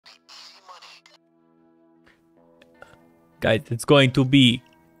Guys, it's going to be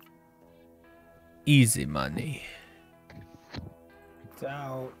easy money. It's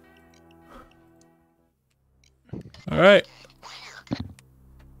out. All right.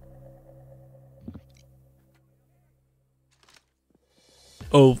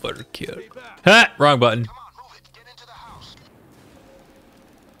 Overkill. Ha! Wrong button.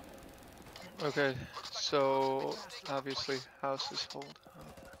 Okay, so obviously house is hold.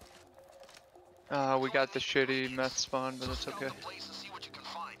 We got the shitty meth spawn, but it's okay.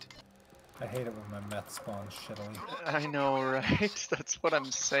 I hate it when my meth spawns shittily. I know, right? That's what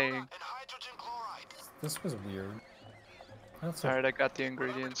I'm saying. This was weird. Alright, I got the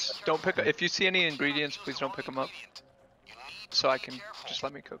ingredients. Don't pick up. If you see any ingredients, please don't pick them up. So I can just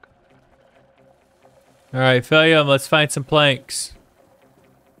let me cook. All right, Philium, let's find some planks.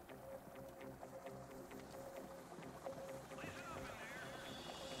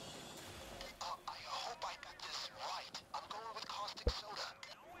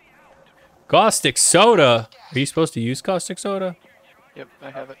 Caustic soda? Are you supposed to use caustic soda? Yep,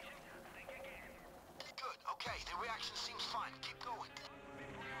 I have it.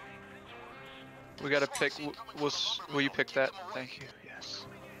 We gotta pick. Will you pick that? Thank you. Yes.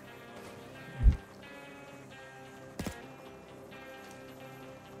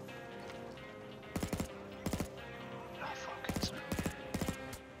 Oh fuck! It's not.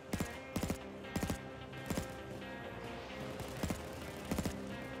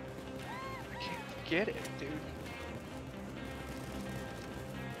 I can't get it, dude.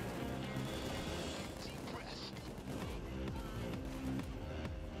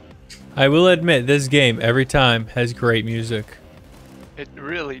 I will admit, this game every time has great music. It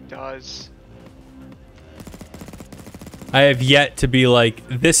really does. I have yet to be like,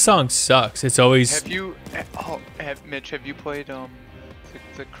 this song sucks. It's always... Have you? Mitch, have you played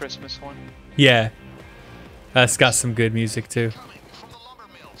the Christmas one? Yeah. That's got some good music too.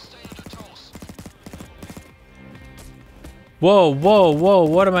 Whoa, whoa, whoa,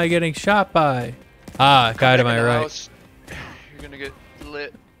 what am I getting shot by? Ah, guy to my right. House. You're gonna get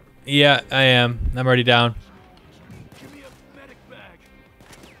lit. Yeah, I am. I'm already down.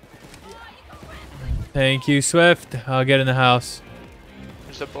 Thank you, Swift. I'll get in the house.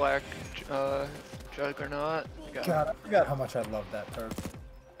 There's a black juggernaut. God, I forgot how much I love that perk.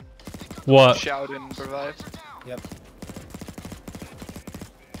 What? Shout and revive. Yep.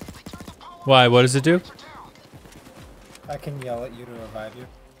 Why? What does it do? I can yell at you to revive you.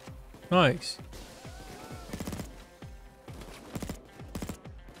 Nice.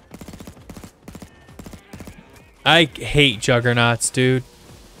 I hate juggernauts, dude.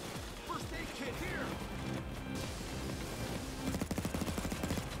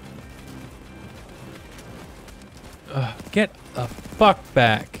 Get the fuck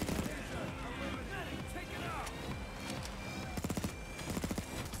back.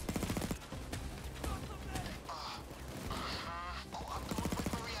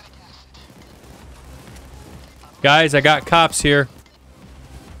 Guys, I got cops here.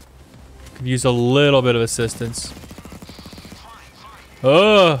 Could use a little bit of assistance.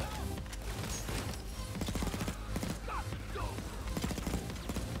 Oh.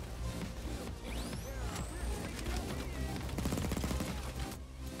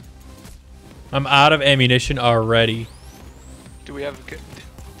 I'm out of ammunition already. Do we have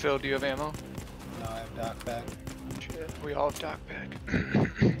Phil? Do you have ammo? No, I have doc back. Shit, we all have doc back.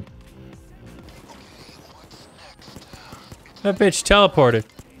 That bitch teleported.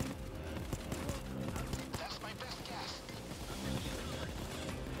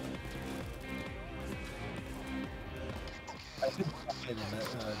 I did find the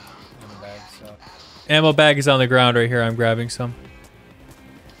ammo bag, so. Ammo bag is on the ground right here. I'm grabbing some.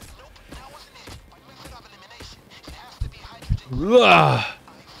 Ugh.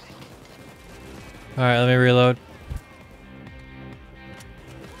 All right, let me reload.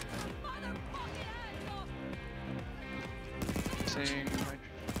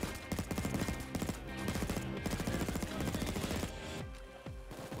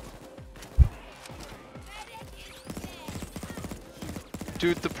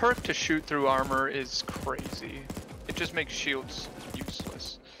 Dude, the perk to shoot through armor is crazy. It just makes shields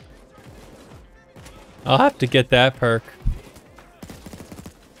useless. I'll have to get that perk.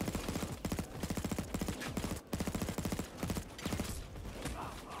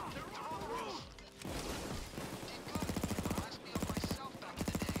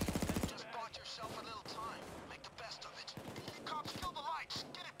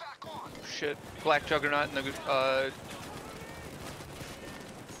 Shit, black juggernaut in the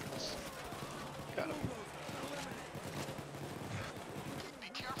got him. Be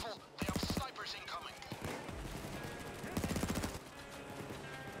careful, they have snipers incoming.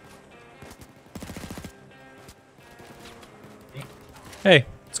 Hey,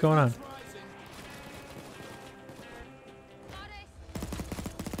 what's going on?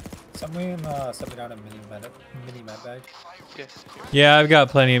 Somebody down a mini med bag. Yeah. Yeah, I've got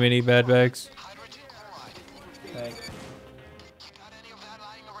plenty of mini bad bags. Thank.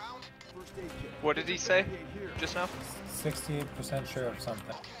 What did he say just now? 68% sure of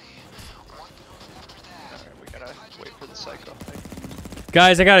something. Alright, we gotta wait for the psycho.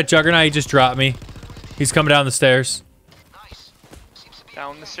 Guys, I got a juggernaut. He just dropped me. He's coming down the stairs.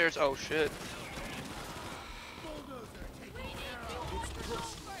 Down the stairs? Oh shit.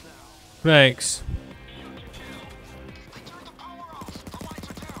 Thanks.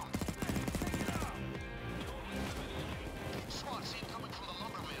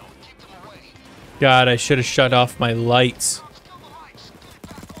 God, I should have shut off my lights.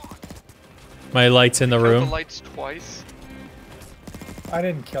 My lights in the Killed room. the lights twice. I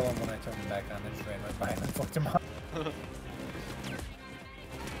didn't kill him when I turned him back on. I just ran right by him and fucked him up.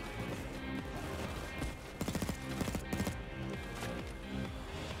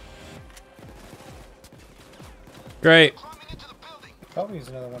 Great. Probably use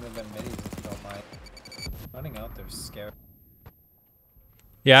another one of them minis if you don't mind. Running out there's scary.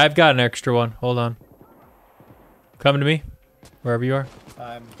 Yeah, I've got an extra one. Hold on. Come to me. Wherever you are.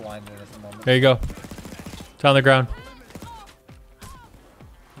 I'm blinded at the moment. There you go. It's on the ground.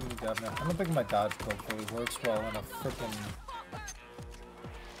 Ooh, governor. I don't think my dodge probe fully works well in a freaking.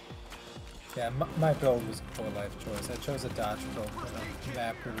 Yeah, my build was a poor life choice. I chose a dodge probe in a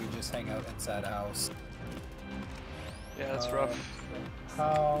map where we just hang out inside a house. Yeah, that's rough.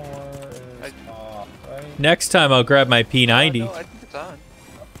 Power is off, right? Next time I'll grab my P90. No, I think it's on.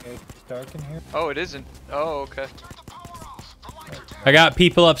 Okay, it's dark in here. Oh, it isn't. Oh, okay. I got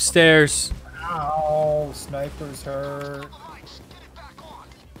people upstairs. Ow, snipers hurt.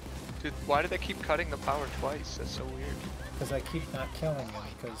 Dude, why do they keep cutting the power twice? That's so weird. Because I keep not killing them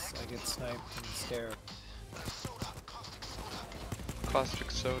because I get sniped and scared. Caustic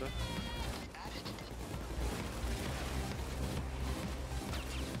soda.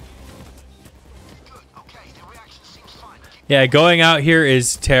 Yeah, going out here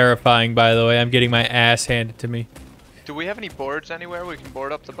is terrifying, by the way. I'm getting my ass handed to me. Do we have any boards anywhere? We can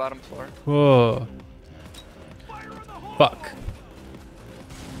board up the bottom floor. Whoa. Fuck.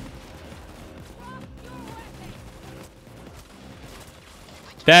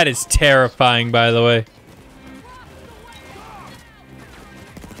 That is terrifying, by the way.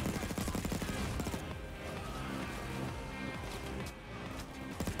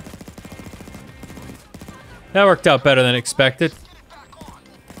 That worked out better than expected.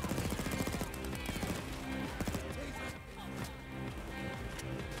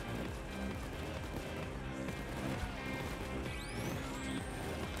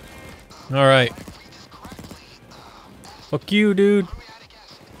 All right. Fuck you, dude.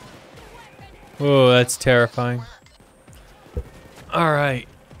 Whoa, that's terrifying. All right.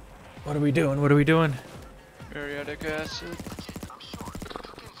 What are we doing? What are we doing? Muriatic acid.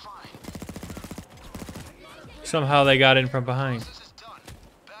 Somehow they got in from behind.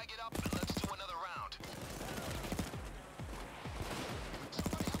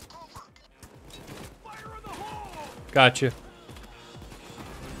 Gotcha.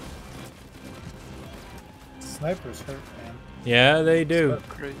 Snipers hurt, man. Yeah, they do.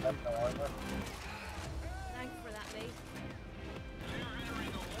 Great. Thanks for that, mate.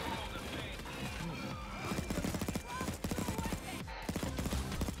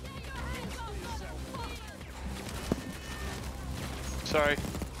 Sorry.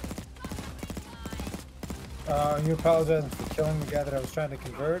 You apologizing for killing the guy that I was trying to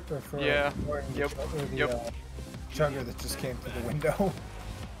convert, or for ignoring the, chugger that just came through the window?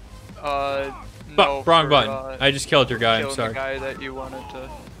 No. Wrong for, button. I just killed your guy. I'm killing sorry. the guy that you wanted to.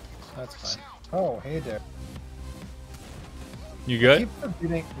 That's fine. Oh, hey there. You I good? keep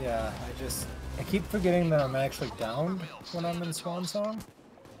forgetting. Yeah, I keep forgetting that I'm actually downed when I'm in Swan Song.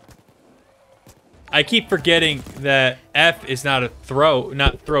 I keep forgetting that F is not throw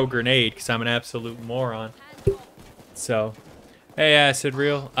grenade, because I'm an absolute moron. So, hey, Acid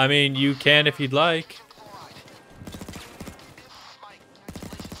Real. I mean, you can if you'd like.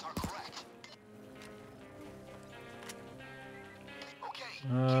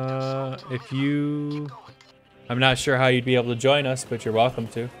 If you... I'm not sure how you'd be able to join us, but you're welcome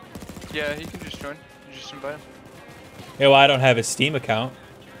to. Yeah, he can just join. You just invite him. Yeah, well, I don't have a Steam account.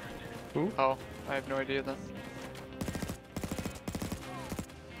 Ooh. Oh, I have no idea then.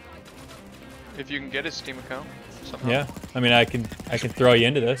 If you can get his Steam account somehow. Yeah, I mean, I can throw you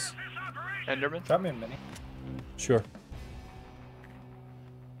into this. Enderman? Drop me a mini. Sure.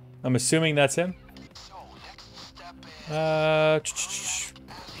 I'm assuming that's him.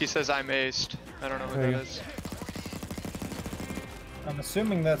 He says I'm aced. I don't know who that is. I'm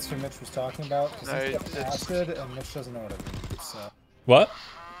assuming that's who Mitch was talking about. Because acid, and Mitch doesn't know what it means. So. What?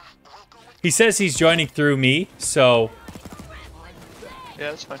 He says he's joining through me, so.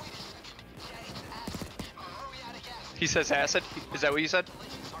 Yeah, that's fine. He says acid? Is that what you said?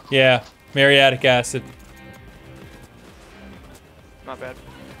 Yeah, muriatic acid. Not bad.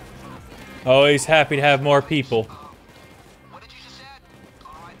 Always happy to have more people.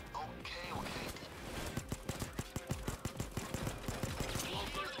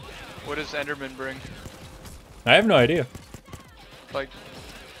 What does Enderman bring? I have no idea. Like,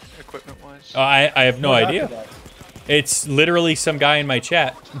 equipment-wise? Oh, I have no idea. It's literally some guy in my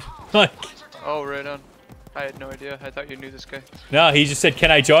chat. Like. Oh, right on. I had no idea. I thought you knew this guy. No, he just said,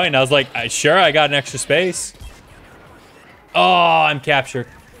 "Can I join?" I was like, "Sure, I got an extra space." Oh, I'm captured.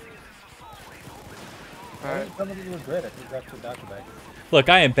 Alright. Look,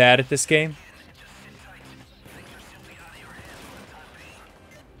 I am bad at this game.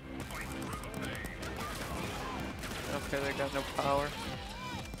 Okay, they got no power.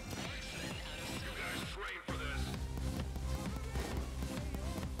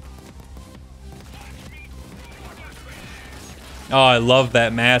 Oh, I love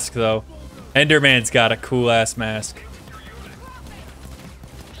that mask, though. Enderman's got a cool-ass mask.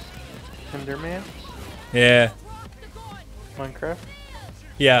 Enderman? Yeah. Minecraft?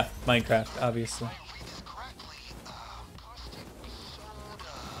 Yeah, Minecraft, obviously.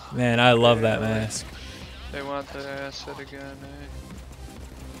 Man, I love that mask. They want the acid again,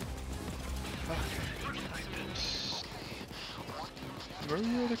 eh?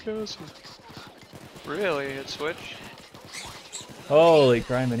 Where the goes? Really? It switched? Holy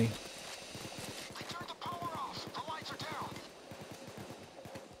criminy.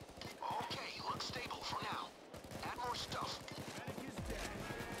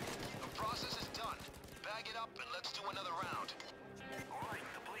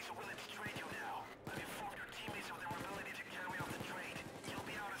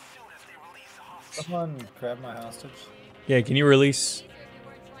 Someone grab my hostage. Yeah, can you release?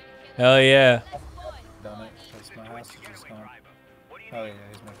 Hell yeah. Done it, because my hostage is gone. Oh yeah,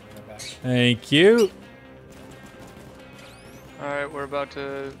 he's making me go back. Thank you. Alright, we're about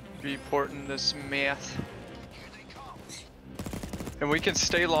to be porting this meth. And we can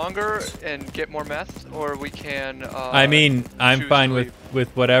stay longer and get more meth, or we can I mean, I'm fine with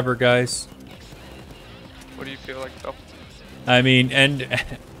whatever, guys. What do you feel like, though? I mean, and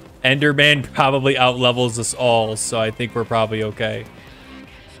Enderman probably outlevels us all, so I think we're probably okay.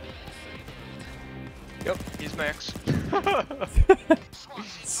 Yep, he's max.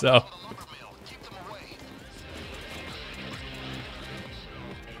 So.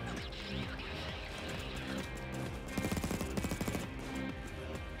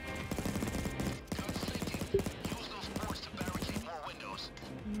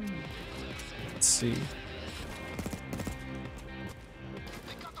 Let's see.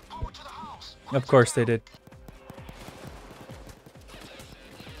 Of course they did.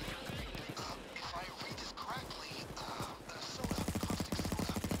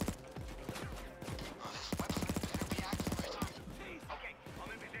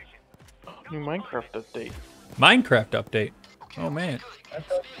 New Minecraft update. Minecraft update. Oh man. I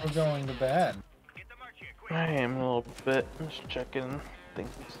thought we were going to bed. I am a little bit. I'm just checking things.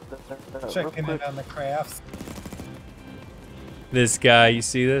 Checking in on the crafts. This guy, you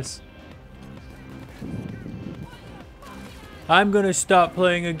see this? I'm gonna stop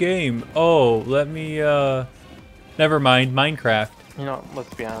playing a game. Oh, let me, never mind, Minecraft. You know,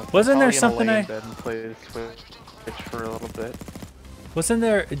 let's be honest. Wasn't there something I bed and play the Switch for a little bit. Wasn't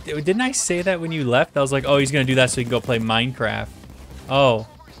there, didn't I say that when you left? I was like, oh, he's gonna do that so he can go play Minecraft. Oh,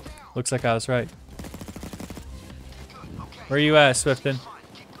 looks like I was right. Where are you at, Swifton?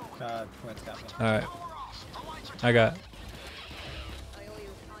 Alright. I got it.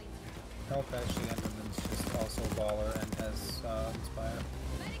 Nope, actually, Enderman's just also a baller and has Inspire.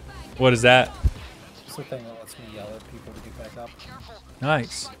 What is that? It's the thing that lets me yell at people to get back up.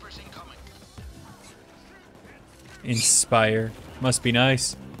 Nice. Inspire. Must be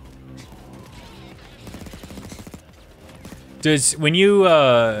nice. Does, when you,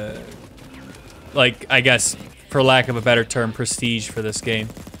 like, I guess, for lack of a better term, prestige for this game,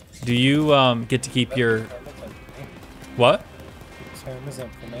 do you, get to keep your... What? Term is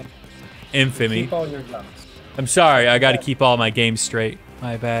infamy. Infamy. Keep all your guns. I'm sorry, I gotta keep all my games straight.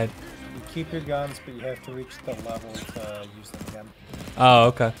 My bad. You keep your guns, but you have to reach the level to use them again. Oh,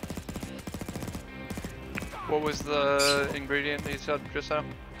 okay. What was the ingredient that you said just now?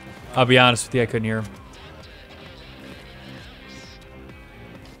 I'll be honest with you, I couldn't hear him.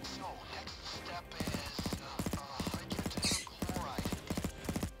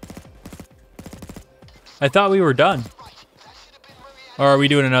 I thought we were done. Or are we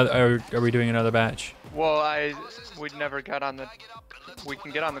doing another? Are we doing another batch? Well, we never got on the. We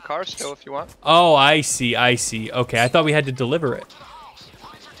can get on the car still if you want. Oh, I see. I see. Okay, I thought we had to deliver it.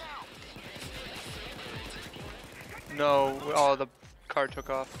 No, oh, the car took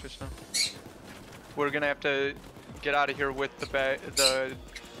off just now. We're gonna have to get out of here with the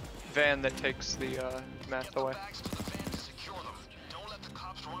van that takes the meth away.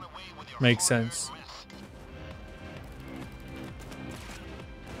 Makes sense.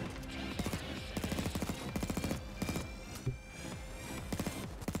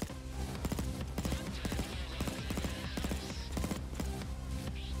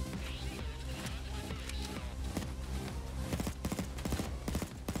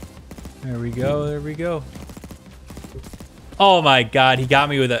 There we go, there we go. Oh my god, he got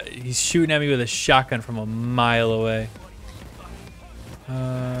me with a... He's shooting at me with a shotgun from a mile away.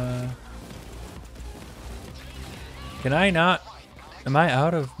 Can I not... Am I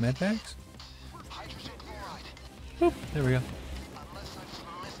out of med bags? Boop, there we go.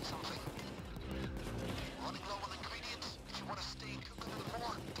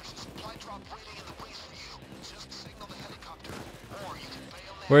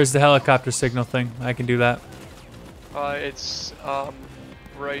 Where's the helicopter signal thing? I can do that. It's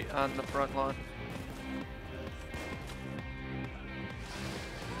right on the front lawn.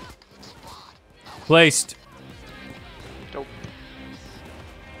 Placed. Dope.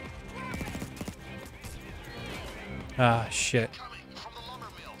 Ah, shit.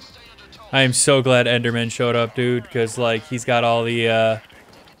 I am so glad Enderman showed up, dude, because, like, he's got all the,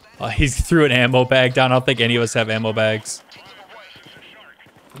 he threw an ammo bag down. I don't think any of us have ammo bags.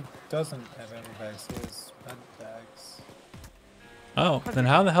 He doesn't have ammo bags, he has med bags. Oh, then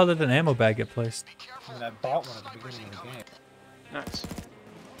how the hell did an ammo bag get placed? I mean, I bought one at the beginning of the game. Nice.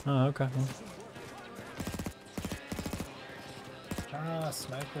 Oh, okay. Well. Ah,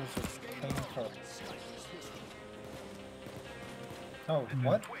 snipers are painful. Oh,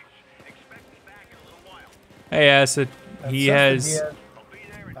 what? Hey, Acid. He has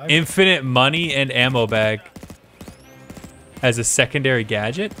infinite money and ammo bag as a secondary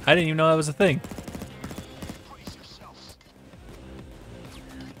gadget? I didn't even know that was a thing.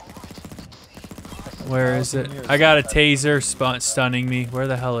 Where is it? I got a taser stunning me. Where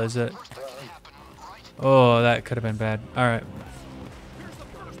the hell is it? Oh, that could have been bad. All right.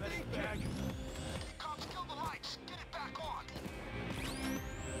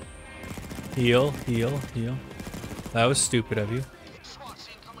 Heal, heal, heal. That was stupid of you.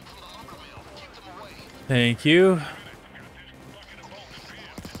 Thank you.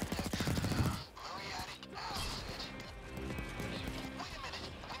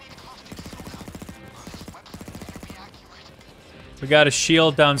 We got a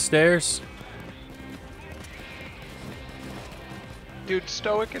shield downstairs. Dude,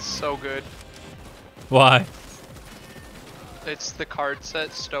 Stoic is so good. Why? It's the card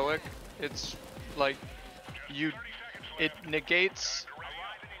set Stoic. It's like it negates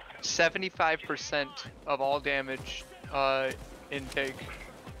 75% of all damage intake.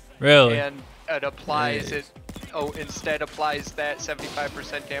 Really? And it applies instead applies that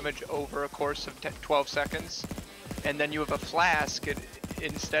 75% damage over a course of 12 seconds. And then you have a flask.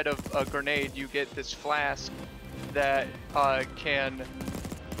 Instead of a grenade, you get this flask that can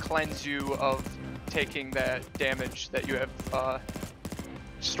cleanse you of taking that damage that you have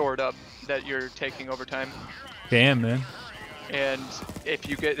stored up that you're taking over time. Damn, man. And if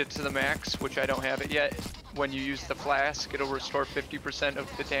you get it to the max, which I don't have it yet, when you use the flask, it'll restore 50%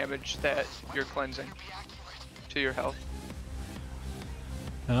 of the damage that you're cleansing to your health.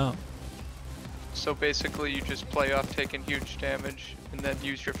 Oh. So basically you just play off taking huge damage and then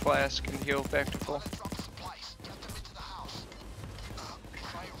use your flask and heal back to full.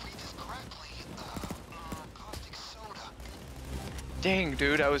 Dang,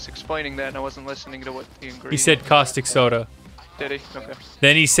 dude, I was explaining that and I wasn't listening to what the ingredient. He said caustic soda. Did he? Okay.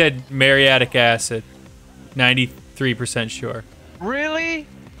 Then he said muriatic acid. 93% sure. Really?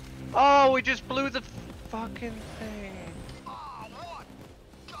 Oh, we just blew the fucking thing.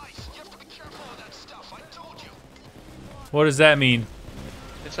 What does that mean?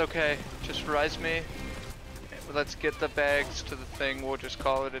 It's okay. Just rise me. Let's get the bags to the thing. We'll just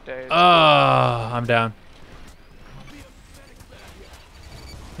call it a day. I'm down.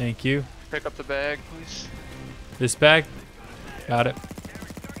 Thank you. Pick up the bag, please. This bag? Got it.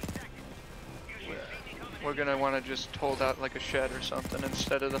 We're gonna want to just hold out like a shed or something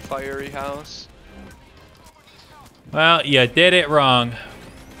instead of the fiery house. Well, you did it wrong.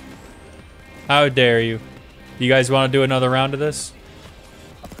 How dare you? You guys want to do another round of this?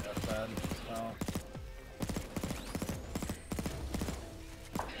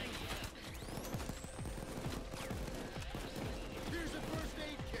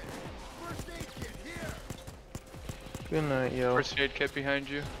 Good night, yo. First aid kit behind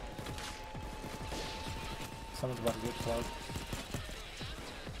you. Someone's about to get plugged.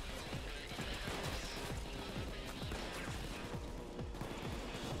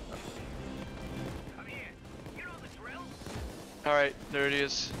 Alright, there it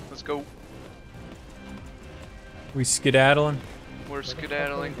is. Let's go. We skedaddling? We're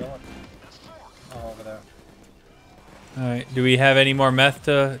skedaddling. Oh, over there. Alright, do we have any more meth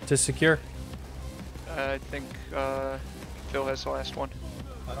to secure? I think Phil has the last one.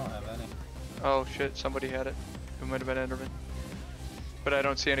 I don't have any. Oh shit, somebody had it. It might have been Enderman. But I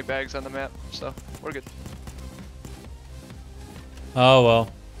don't see any bags on the map, so we're good. Oh well.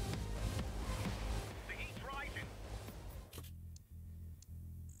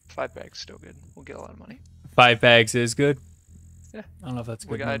 Five bags still good. We'll get a lot of money. 5 bags is good. Yeah. I don't know if that's a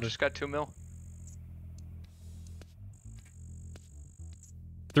good. I just got 2 mil.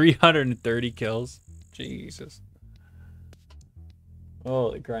 330 kills. Jesus.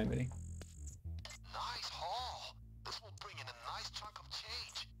 Holy criminy. Nice haul. This will bring in a nice chunk of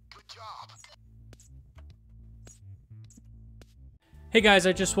change. Good job. Hey guys,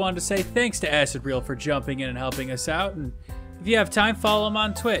 I just wanted to say thanks to Acid Real for jumping in and helping us out, and if you have time, follow him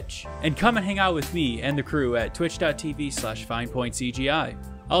on Twitch. And come and hang out with me and the crew at twitch.tv/finepointcgi.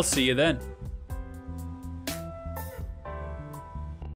 I'll see you then.